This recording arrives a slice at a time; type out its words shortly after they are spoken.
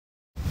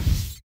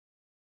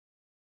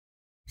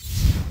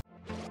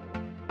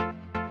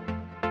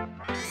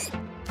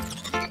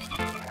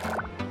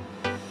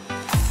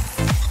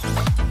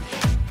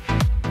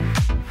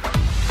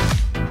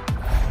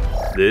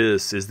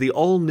This is the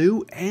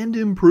all-new and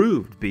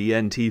improved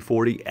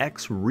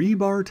BNT-40X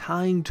rebar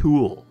tying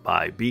tool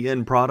by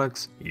BN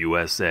Products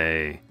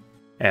USA.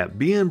 At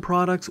BN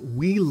Products,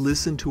 we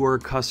listen to our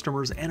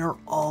customers and are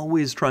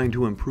always trying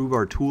to improve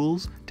our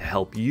tools to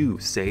help you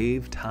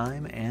save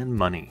time and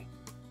money.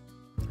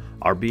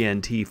 Our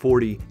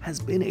BNT-40 has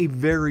been a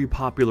very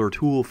popular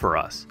tool for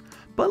us,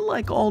 but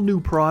like all new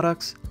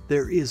products,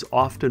 there is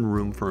often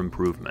room for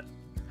improvement.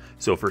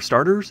 So for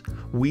starters,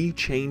 we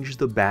changed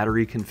the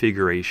battery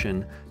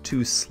configuration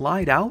to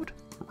slide out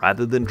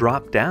rather than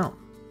drop down.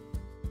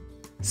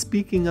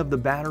 Speaking of the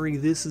battery,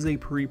 this is a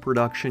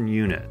pre-production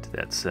unit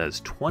that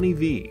says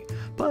 20V,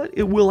 but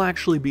it will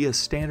actually be a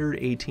standard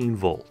 18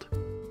 volt.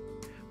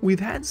 We've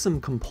had some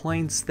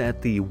complaints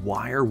that the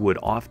wire would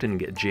often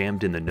get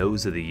jammed in the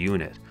nose of the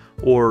unit,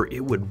 or it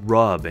would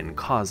rub and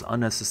cause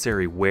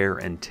unnecessary wear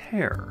and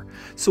tear.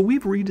 So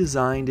we've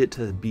redesigned it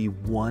to be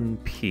one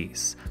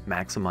piece,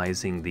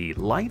 maximizing the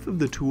life of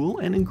the tool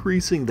and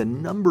increasing the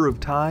number of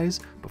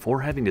ties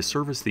before having to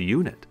service the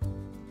unit.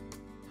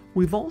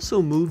 We've also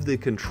moved the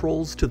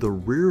controls to the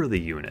rear of the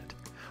unit.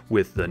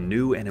 With the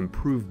new and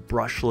improved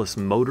brushless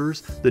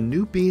motors, the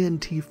new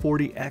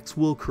BNT-40X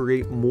will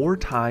create more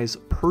ties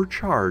per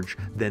charge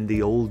than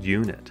the old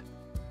unit.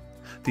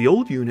 The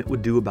old unit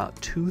would do about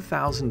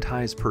 2,000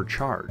 ties per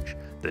charge.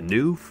 The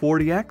new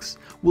 40X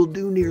will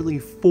do nearly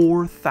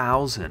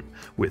 4,000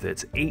 with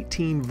its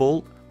 18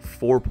 volt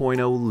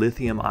 4.0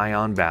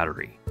 lithium-ion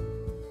battery.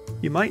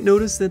 You might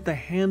notice that the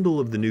handle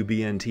of the new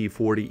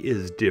BNT-40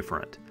 is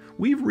different.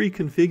 We've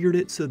reconfigured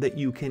it so that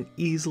you can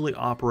easily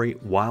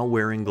operate while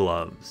wearing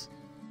gloves.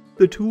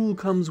 The tool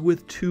comes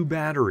with 2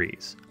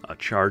 batteries, a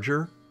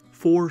charger,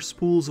 4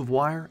 spools of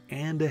wire,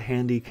 and a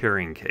handy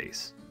carrying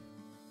case.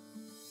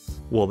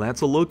 Well,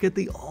 that's a look at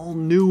the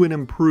all-new and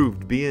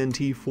improved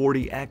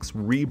BNT-40X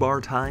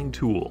rebar tying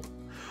tool.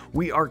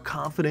 We are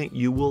confident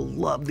you will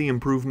love the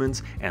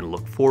improvements and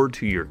look forward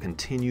to your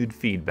continued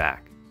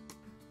feedback.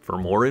 For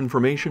more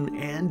information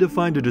and to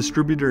find a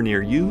distributor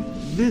near you,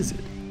 visit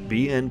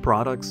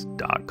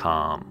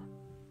bnproducts.com.